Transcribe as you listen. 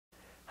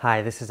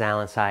Hi, this is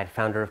Alan Seid,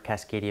 founder of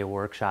Cascadia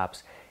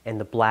Workshops and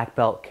the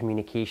Blackbelt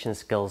Communication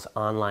Skills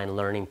online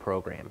learning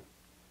program.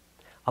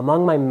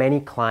 Among my many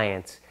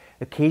clients,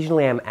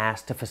 occasionally I'm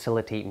asked to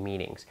facilitate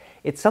meetings.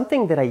 It's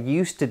something that I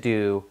used to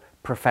do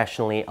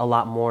professionally a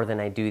lot more than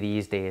I do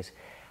these days.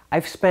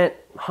 I've spent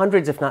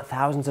hundreds, if not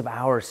thousands of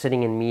hours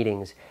sitting in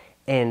meetings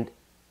and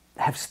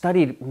have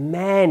studied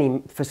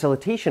many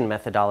facilitation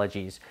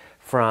methodologies,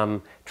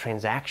 from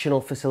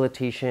transactional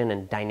facilitation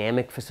and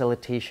dynamic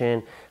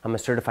facilitation. I'm a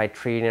certified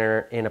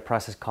trainer in a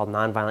process called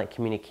Nonviolent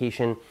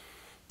Communication.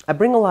 I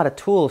bring a lot of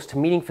tools to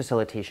meeting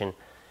facilitation.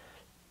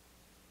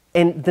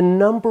 And the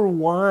number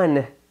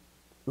one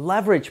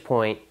leverage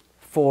point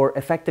for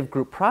effective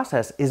group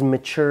process is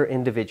mature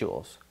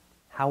individuals.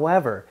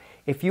 However,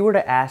 if you were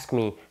to ask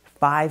me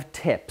 5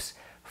 tips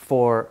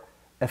for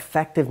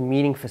effective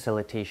meeting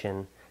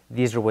facilitation,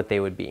 these are what they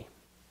would be.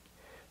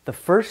 The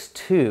first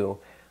 2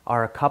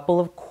 are a couple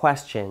of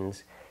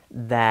questions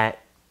that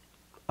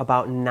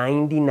about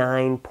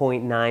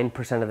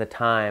 99.9% of the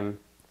time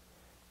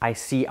I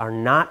see are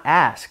not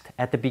asked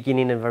at the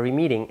beginning of every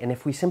meeting. And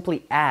if we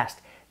simply asked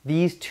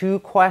these 2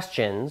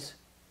 questions,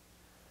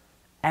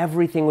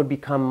 everything would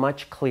become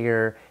much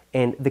clearer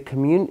and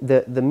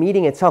the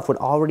meeting itself would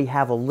already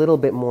have a little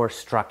bit more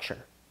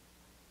structure.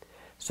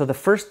 So the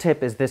first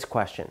tip is this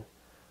question: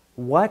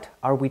 what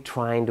are we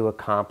trying to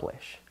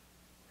accomplish?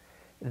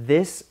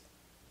 This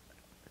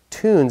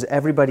tunes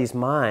everybody's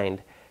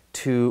mind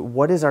to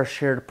what is our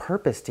shared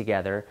purpose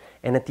together,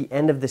 and at the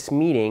end of this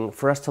meeting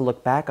for us to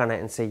look back on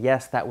it and say,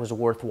 yes, that was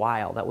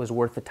worthwhile, that was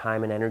worth the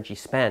time and energy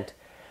spent.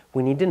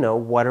 We need to know,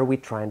 what are we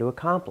trying to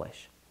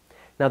accomplish?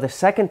 Now the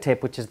second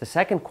tip, which is the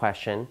second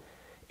question,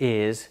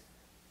 is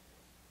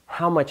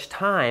how much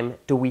time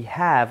do we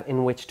have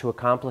in which to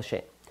accomplish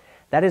it?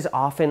 That is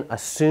often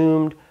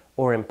assumed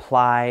or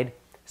implied.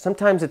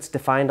 Sometimes it's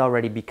defined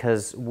already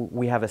because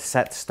we have a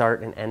set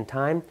start and end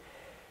time.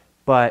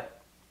 But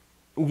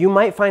you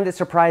might find it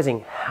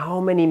surprising how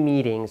many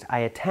meetings I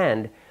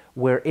attend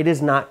where it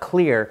is not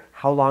clear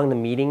how long the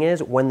meeting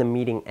is when the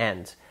meeting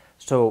ends.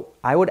 So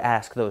I would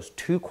ask those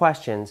 2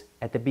 questions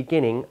at the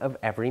beginning of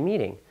every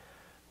meeting.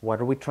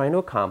 What are we trying to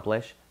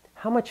accomplish?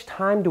 How much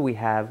time do we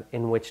have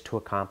in which to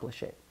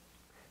accomplish it?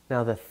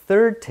 Now the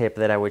third tip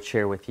that I would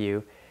share with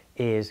you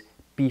is,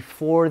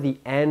 before the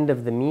end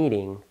of the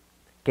meeting,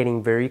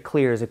 getting very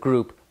clear as a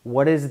group,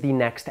 what is the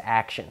next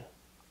action?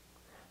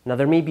 Now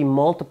there may be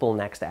multiple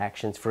next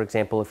actions. For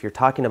example, if you're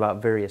talking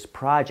about various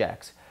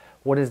projects,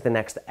 what is the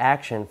next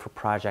action for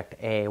project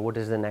A? What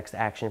is the next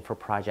action for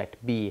project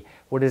B?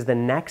 What is the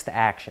next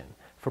action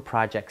for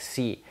project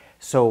C?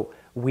 So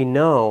we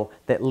know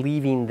that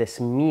leaving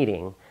this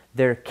meeting,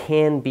 there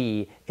can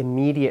be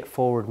immediate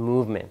forward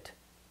movement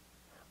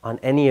on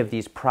any of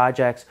these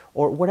projects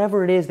or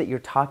whatever it is that you're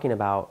talking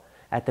about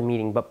at the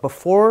meeting. But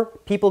before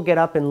people get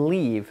up and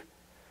leave,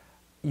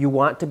 you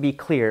want to be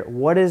clear,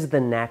 what is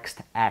the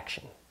next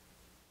action?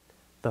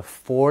 The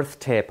fourth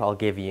tip I'll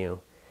give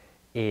you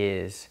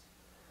is,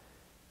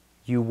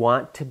 you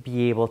want to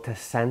be able to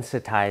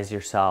sensitize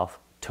yourself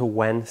to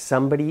when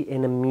somebody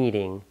in a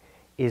meeting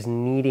is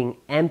needing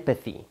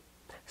empathy.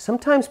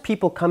 Sometimes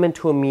people come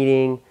into a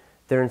meeting,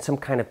 they're in some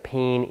kind of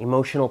pain,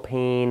 emotional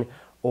pain,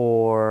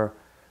 or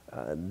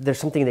there's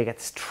something that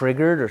gets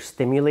triggered or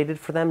stimulated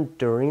for them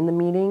during the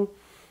meeting.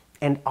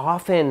 And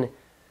often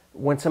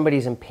when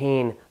somebody's in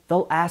pain,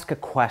 they'll ask a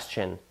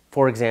question.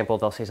 For example,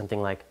 they'll say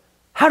something like,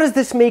 how does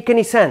this make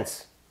any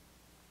sense?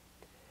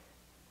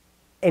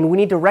 And we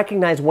need to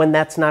recognize when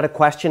that's not a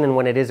question and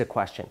when it is a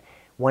question.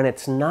 When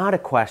it's not a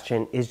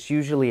question is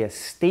usually a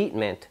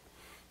statement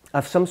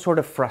of some sort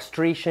of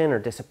frustration or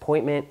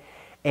disappointment.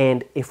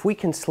 And if we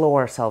can slow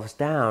ourselves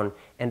down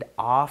and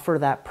offer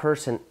that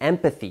person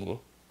empathy,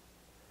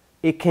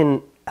 it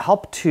can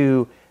help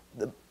to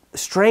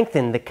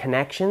strengthen the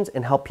connections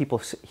and help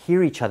people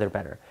hear each other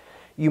better.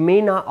 You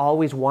may not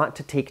always want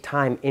to take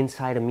time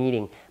inside a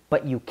meeting,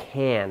 but you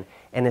can.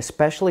 And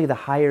especially the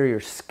higher your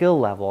skill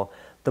level,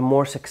 the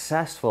more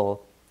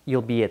successful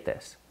you'll be at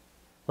this.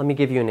 Let me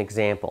give you an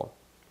example.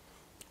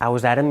 I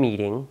was at a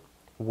meeting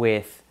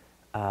with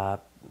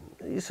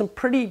some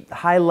pretty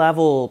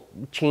high-level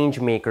change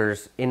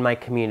makers in my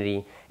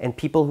community and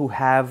people who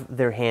have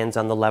their hands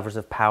on the levers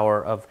of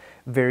power of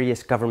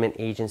various government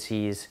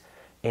agencies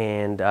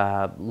and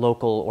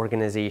local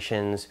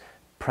organizations,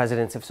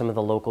 presidents of some of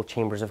the local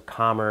chambers of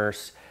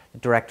commerce,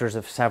 directors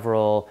of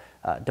several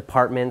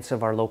departments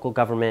of our local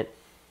government.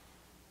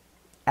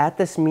 At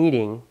this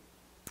meeting,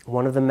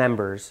 one of the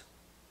members,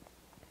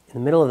 in the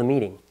middle of the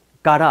meeting,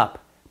 got up,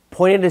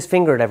 pointed his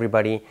finger at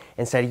everybody,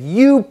 and said,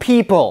 "You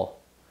people!"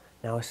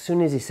 Now, as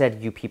soon as he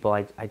said "you people,"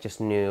 I just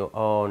knew,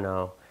 oh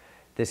no,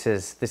 this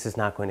is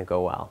not going to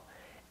go well.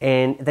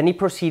 And then he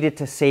proceeded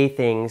to say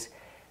things.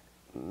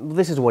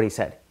 This is what he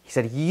said. He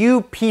said,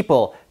 "You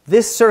people,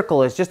 this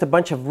circle is just a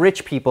bunch of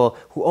rich people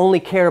who only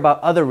care about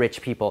other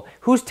rich people.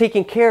 Who's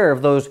taking care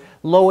of those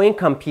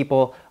low-income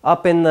people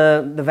up in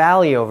the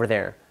valley over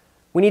there?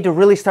 We need to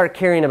really start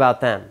caring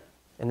about them."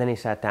 And then he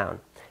sat down.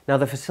 Now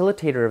the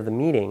facilitator of the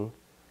meeting,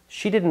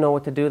 She didn't know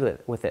what to do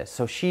with this.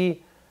 So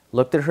she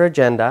looked at her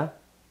agenda,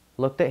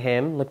 looked at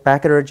him, looked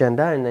back at her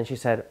agenda, and then she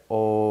said,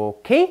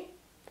 okay,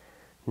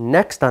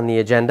 next on the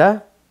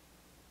agenda,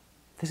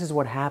 this is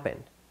what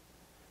happened.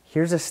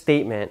 Here's a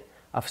statement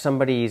of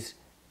somebody's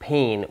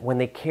pain when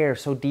they care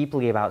so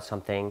deeply about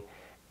something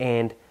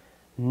and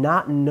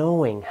not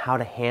knowing how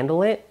to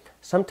handle it.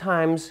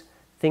 Sometimes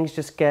things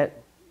just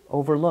get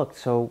overlooked.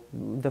 So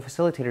the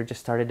facilitator just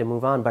started to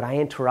move on, but I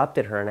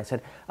interrupted her and I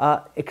said,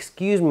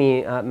 excuse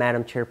me,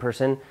 Madam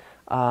Chairperson,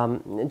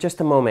 just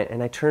a moment.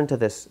 And I turned to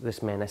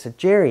this man. I said,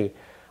 Jerry,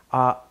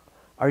 are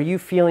you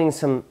feeling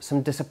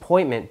some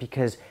disappointment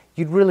because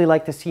you'd really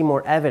like to see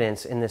more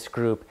evidence in this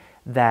group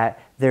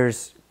that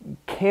there's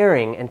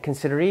caring and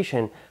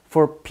consideration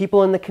for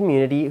people in the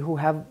community who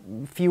have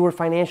fewer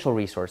financial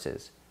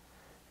resources?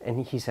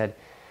 And he said,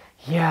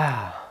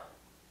 yeah.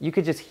 You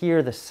could just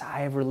hear the sigh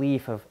of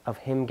relief of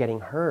him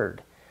getting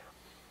heard.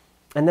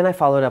 And then I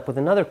followed up with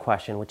another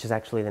question, which is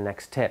actually the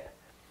next tip.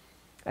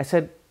 I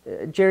said,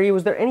 Jerry,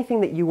 was there anything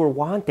that you were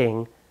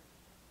wanting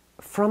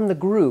from the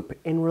group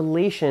in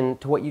relation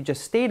to what you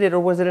just stated,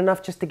 or was it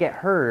enough just to get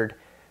heard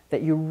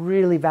that you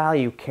really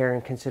value care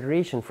and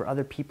consideration for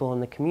other people in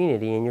the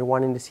community and you're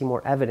wanting to see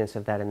more evidence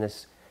of that in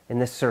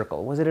this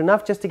circle? Was it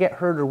enough just to get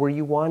heard, or were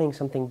you wanting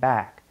something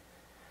back?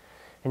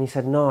 And he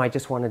said, no, I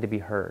just wanted to be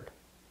heard.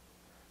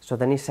 So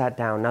then he sat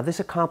down. Now this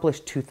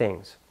accomplished two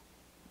things.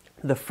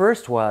 The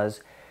first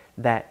was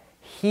that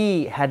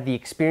he had the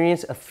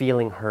experience of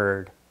feeling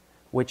heard,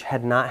 which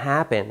had not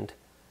happened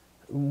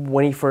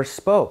when he first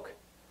spoke.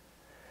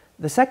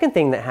 The second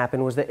thing that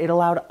happened was that it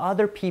allowed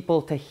other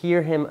people to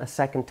hear him a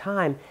second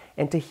time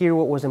and to hear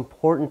what was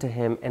important to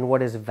him and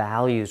what his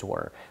values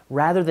were,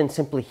 rather than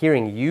simply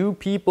hearing, you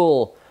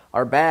people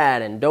are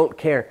bad and don't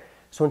care.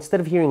 So instead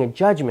of hearing a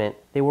judgment,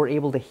 they were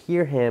able to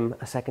hear him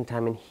a second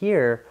time and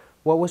hear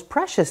what was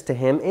precious to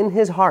him in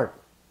his heart.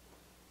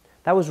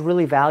 That was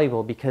really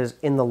valuable because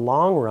in the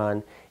long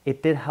run,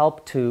 it did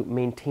help to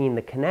maintain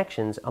the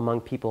connections among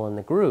people in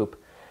the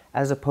group,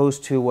 as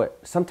opposed to what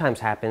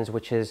sometimes happens,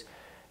 which is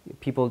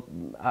people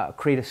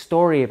create a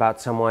story about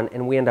someone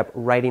and we end up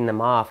writing them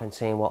off and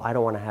saying, well, I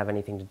don't want to have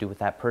anything to do with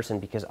that person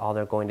because all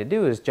they're going to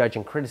do is judge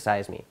and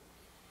criticize me.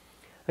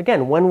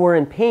 Again, when we're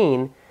in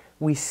pain,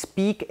 we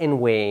speak in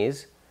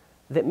ways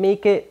that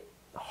make it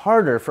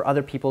harder for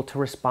other people to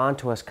respond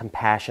to us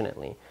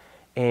compassionately.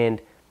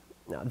 And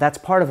that's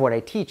part of what I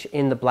teach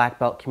in the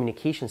Blackbelt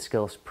Communication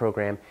Skills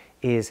program,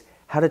 is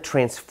how to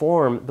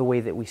transform the way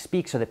that we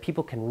speak so that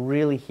people can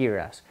really hear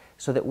us,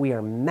 so that we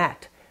are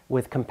met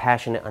with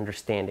compassionate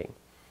understanding.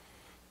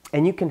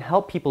 And you can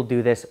help people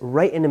do this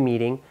right in a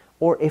meeting,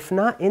 or if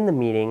not in the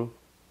meeting,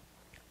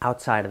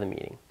 outside of the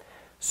meeting.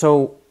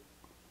 So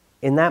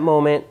in that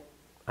moment,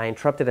 I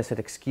interrupted. I said,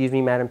 excuse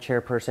me, Madam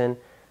Chairperson.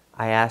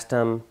 I asked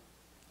him,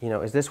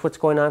 is this what's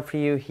going on for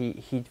you?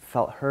 He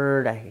felt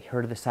heard. I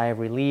heard the sigh of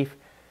relief,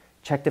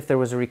 checked if there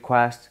was a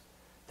request.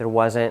 There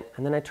wasn't.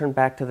 And then I turned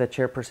back to the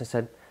chairperson and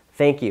said,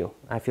 thank you,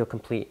 I feel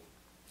complete.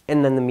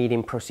 And then the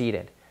meeting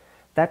proceeded.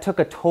 That took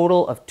a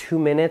total of 2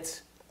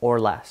 minutes or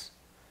less.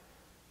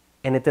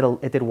 And it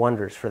did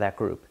wonders for that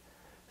group.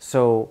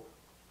 So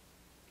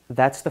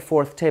that's the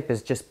fourth tip,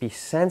 is just be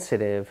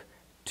sensitive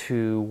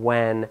to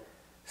when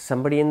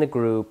somebody in the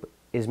group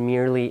is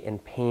merely in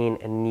pain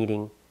and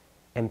needing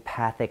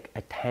empathic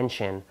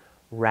attention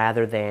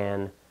rather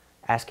than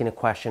asking a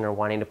question or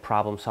wanting to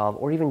problem solve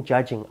or even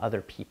judging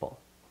other people.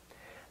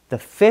 The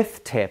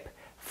fifth tip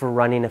for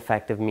running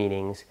effective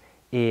meetings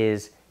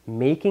is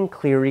making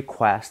clear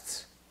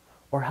requests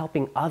or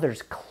helping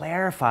others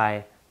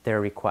clarify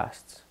their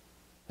requests.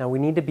 Now, we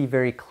need to be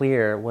very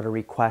clear what a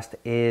request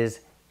is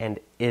and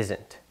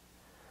isn't.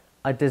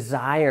 A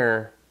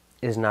desire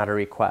is not a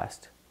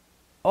request.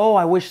 Oh,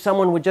 I wish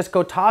someone would just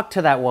go talk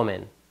to that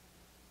woman.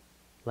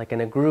 Like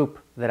in a group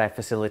that I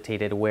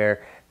facilitated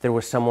where there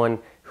was someone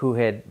who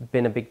had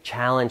been a big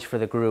challenge for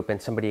the group and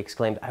somebody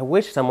exclaimed, I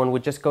wish someone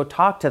would just go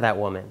talk to that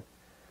woman.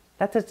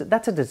 That's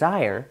a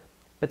desire,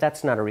 but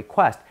that's not a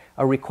request.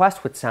 A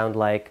request would sound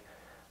like,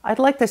 I'd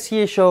like to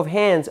see a show of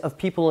hands of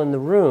people in the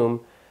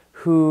room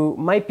who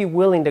might be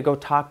willing to go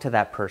talk to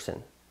that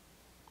person.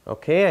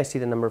 Okay, I see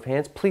the number of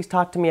hands. Please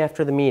talk to me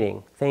after the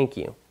meeting. Thank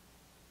you.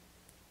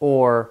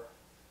 Or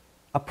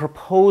a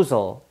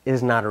proposal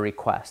is not a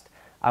request.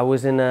 I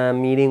was in a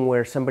meeting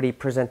where somebody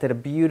presented a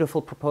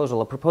beautiful proposal,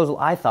 a proposal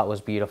I thought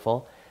was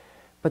beautiful,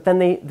 but then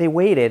they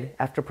waited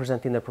after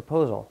presenting the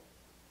proposal.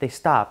 They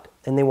stopped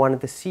and they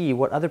wanted to see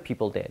what other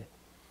people did,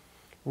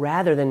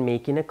 rather than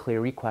making a clear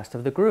request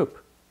of the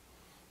group.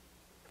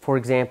 For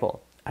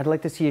example, I'd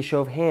like to see a show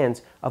of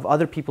hands of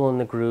other people in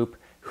the group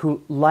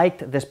who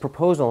liked this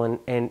proposal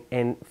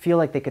and feel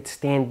like they could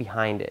stand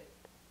behind it.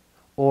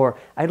 Or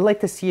I'd like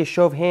to see a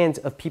show of hands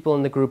of people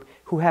in the group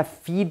who have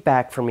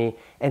feedback for me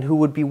and who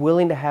would be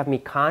willing to have me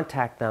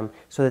contact them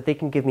so that they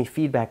can give me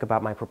feedback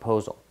about my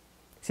proposal.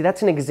 See,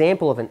 that's an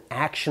example of an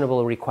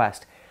actionable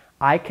request.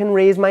 I can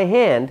raise my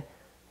hand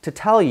to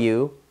tell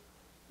you,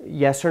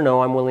 yes or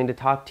no, I'm willing to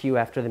talk to you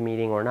after the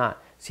meeting or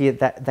not. See,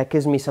 that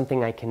gives me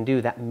something I can do.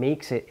 That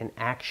makes it an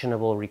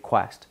actionable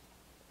request.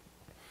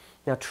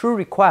 Now, true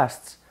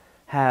requests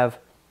have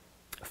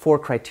 4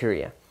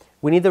 criteria.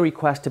 We need the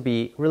request to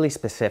be really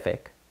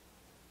specific,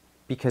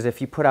 because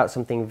if you put out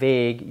something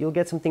vague, you'll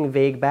get something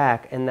vague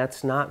back, and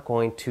that's not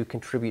going to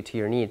contribute to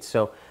your needs.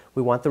 So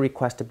we want the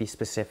request to be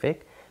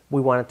specific.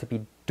 We want it to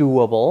be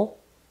doable.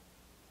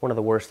 One of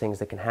the worst things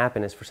that can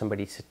happen is for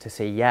somebody to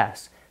say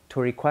yes to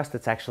a request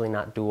that's actually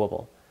not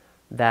doable.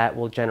 That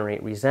will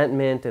generate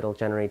resentment, it'll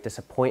generate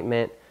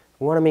disappointment.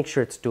 We want to make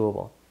sure it's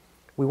doable.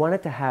 We want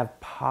it to have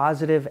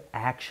positive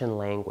action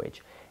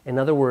language. In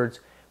other words,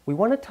 we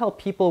want to tell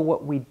people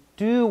what we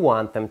do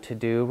want them to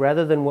do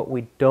rather than what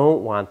we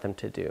don't want them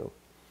to do.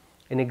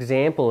 An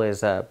example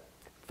is a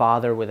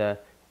father with a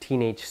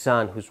teenage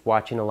son who's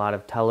watching a lot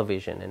of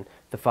television, and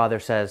the father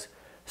says,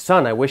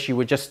 "Son, I wish you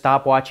would just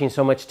stop watching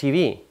so much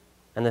TV."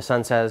 And the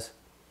son says,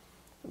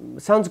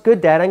 "Sounds good,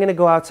 Dad. I'm going to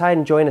go outside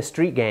and join a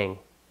street gang."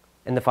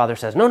 And the father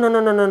says,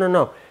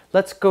 No.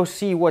 Let's go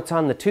see what's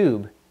on the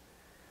tube."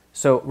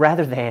 So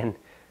rather than,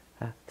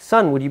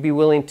 "Son, would you be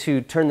willing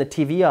to turn the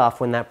TV off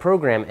when that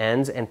program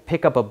ends and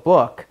pick up a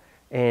book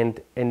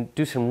and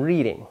do some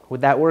reading?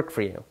 Would that work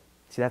for you?"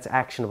 See, that's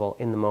actionable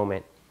in the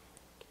moment.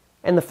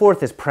 And the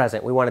 4th is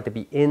present. We want it to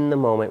be in the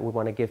moment. We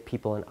want to give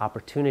people an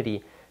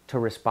opportunity to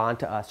respond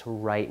to us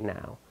right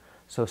now.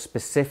 So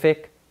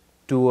specific,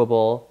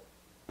 doable,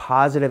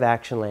 positive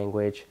action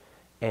language,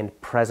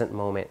 and present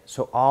moment.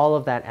 So all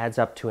of that adds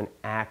up to an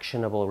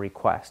actionable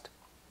request.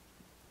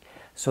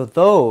 So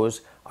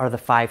those are the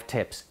 5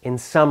 tips. In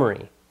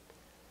summary,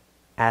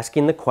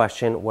 asking the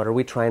question, what are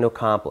we trying to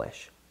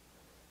accomplish?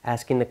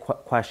 Asking the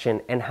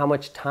question, and how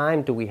much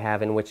time do we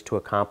have in which to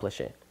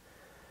accomplish it?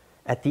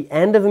 At the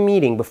end of a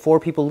meeting, before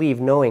people leave,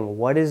 knowing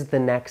what is the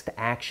next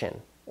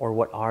action, or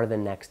what are the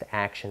next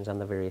actions on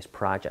the various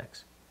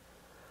projects.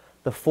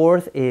 The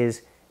 4th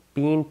is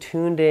being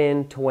tuned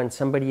in to when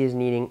somebody is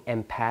needing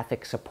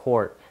empathic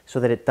support so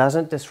that it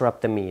doesn't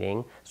disrupt the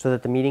meeting, so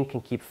that the meeting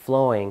can keep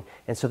flowing,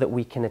 and so that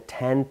we can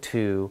attend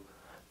to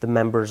the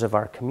members of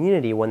our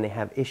community when they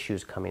have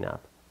issues coming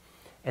up.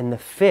 And the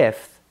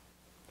 5th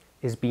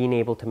is being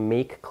able to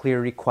make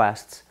clear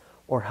requests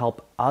or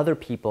help other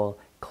people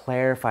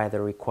clarify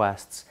their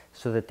requests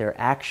so that they're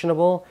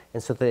actionable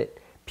and so that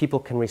people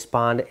can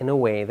respond in a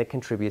way that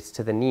contributes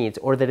to the needs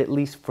or that at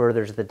least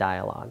furthers the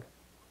dialogue.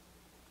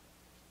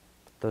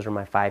 Those are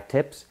my 5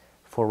 tips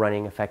for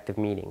running effective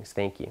meetings.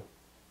 Thank you.